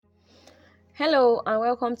Hello and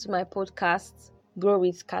welcome to my podcast, Grow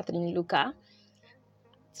with Catherine Luca.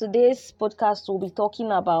 Today's podcast will be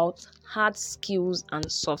talking about hard skills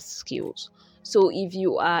and soft skills. So if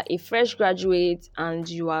you are a fresh graduate and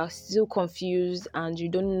you are still confused and you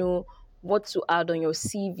don't know what to add on your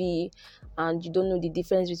CV and you don't know the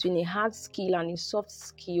difference between a hard skill and a soft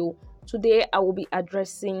skill, today I will be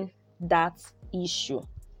addressing that issue.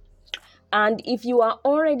 And if you are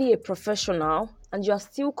already a professional and you are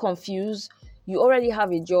still confused, you already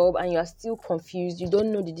have a job and you are still confused, you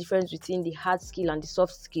don't know the difference between the hard skill and the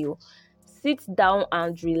soft skill, sit down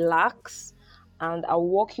and relax and I'll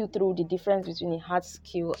walk you through the difference between a hard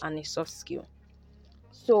skill and a soft skill.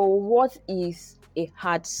 So what is a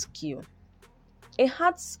hard skill? A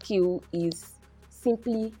hard skill is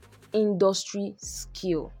simply industry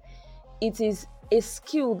skill. It is a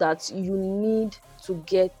skill that you need to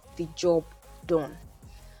get the job done.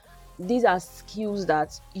 These are skills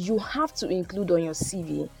that you have to include on your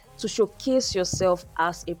CV to showcase yourself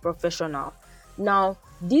as a professional. Now,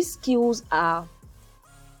 these skills are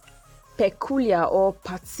peculiar or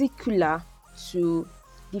particular to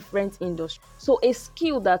different industries. So a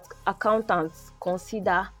skill that accountants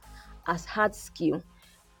consider as hard skill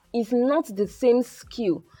is not the same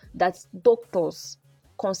skill that doctors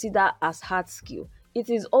consider as hard skill. It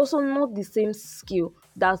is also not the same skill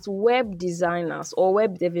that web designers or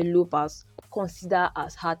web developers consider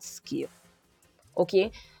as hard skill. Okay,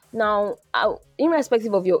 now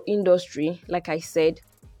irrespective of your industry, like I said,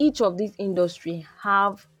 each of these industry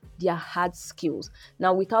have their hard skills.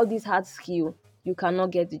 Now without this hard skill, you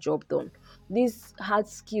cannot get the job done. These hard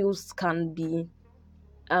skills can be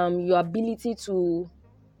your ability to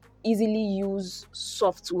easily use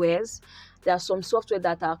softwares. There are some software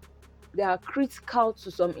that are critical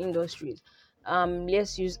to some industries.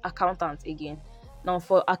 Let's use accountants again. Now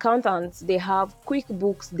for accountants, they have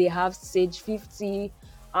QuickBooks, they have Sage 50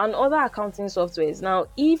 and other accounting softwares. Now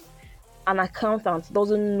if an accountant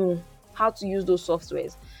doesn't know how to use those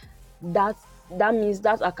softwares, that means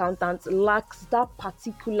that accountant lacks that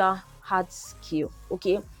particular hard skill.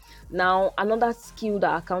 Okay, now another skill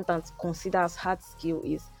that accountants consider as hard skill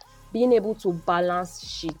is being able to balance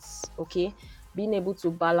sheets. Okay, being able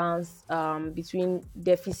to balance between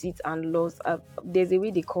deficit and loss. There's a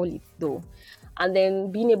way they call it though. And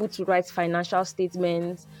then being able to write financial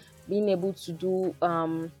statements, being able to do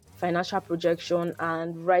financial projection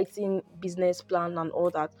and writing business plan and all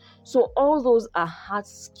that. So all those are hard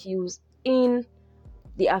skills in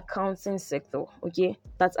the accounting sector, okay,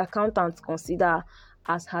 that accountants consider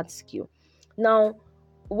as hard skill. Now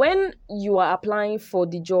when you are applying for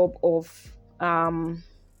the job of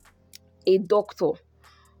a doctor,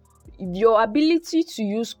 your ability to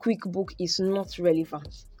use QuickBook is not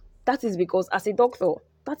relevant. That is because as a doctor,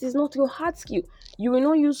 that is not your hard skill. You will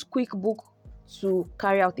not use QuickBook to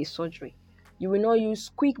carry out a surgery. You will not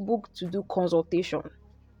use QuickBook to do consultation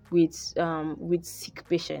with sick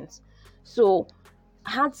patients. So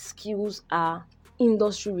hard skills are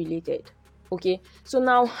industry related. Okay, so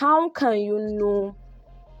now how can you know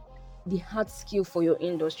the hard skill for your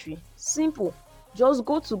industry? Simple. Just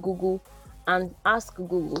go to Google and ask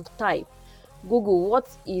Google, type Google, what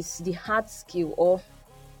is the hard skill, or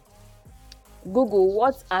Google,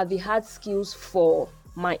 what are the hard skills for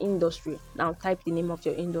my industry? Now type the name of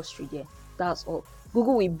your industry there. That's all.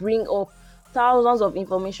 Google will bring up thousands of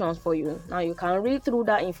information for you. Now you can read through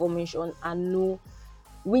that information and know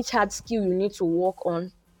which hard skill you need to work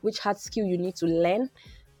on, which hard skill you need to learn,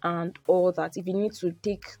 and all that. If you need to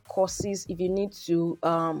take courses, if you need to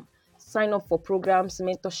sign up for programs,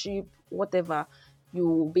 mentorship, whatever, you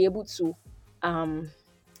will be able to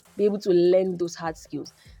learn those hard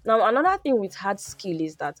skills. Now another thing with hard skill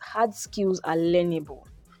is that hard skills are learnable.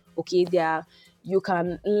 Okay, you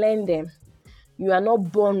can learn them. You are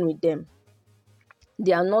not born with them.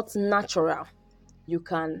 They are not natural. You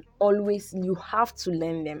have to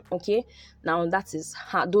learn them. Okay, now that's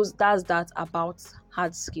that about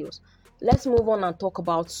hard skills. Let's move on and talk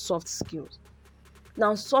about soft skills.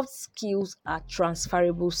 Now soft skills are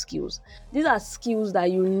transferable skills. These are skills that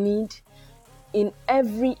you need in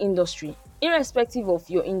every industry. Irrespective of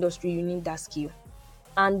your industry, you need that skill.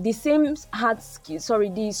 And the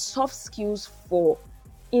soft skills for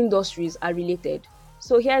industries are related.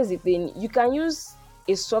 So here's the thing: you can use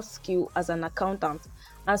a soft skill as an accountant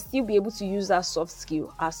and still be able to use that soft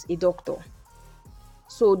skill as a doctor.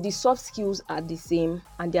 So the soft skills are the same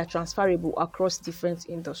and they are transferable across different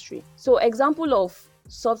industries. So example of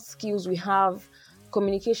soft skills, we have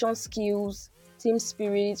communication skills, team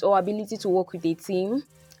spirit or ability to work with a team,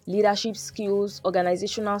 leadership skills,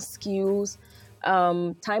 organizational skills,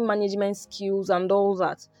 time management skills, and all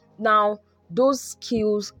that. Now, Those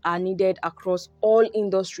skills are needed across all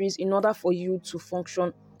industries in order for you to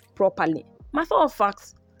function properly. Matter of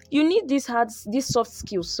fact, you need these soft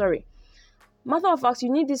skills,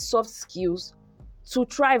 you need these soft skills to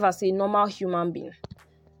thrive as a normal human being.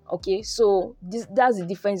 Okay, so that's the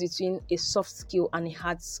difference between a soft skill and a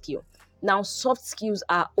hard skill. Now, soft skills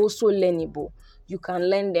are also learnable. You can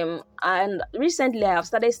learn them. And recently, I have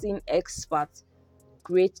started seeing experts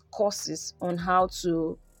create courses on how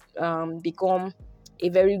to become a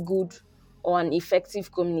very good or an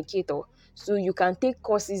effective communicator. So you can take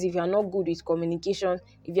courses if you are not good with communication,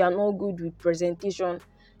 if you are not good with presentation,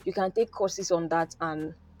 you can take courses on that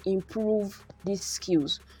and improve these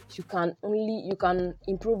skills. You can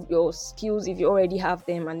improve your skills if you already have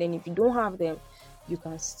them, and then if you don't have them, you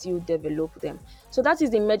can still develop them. So that is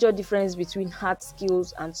the major difference between hard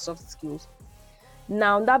skills and soft skills.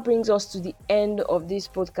 Now, that brings us to the end of this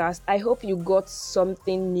podcast. I hope you got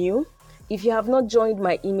something new. If you have not joined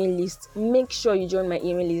my email list, make sure you join my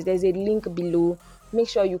email list. There's a link below. Make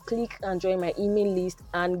sure you click and join my email list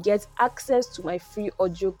and get access to my free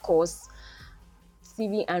audio course,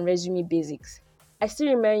 CV and Resume Basics. I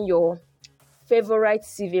still remain your favorite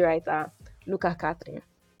CV writer, Luca Catherine.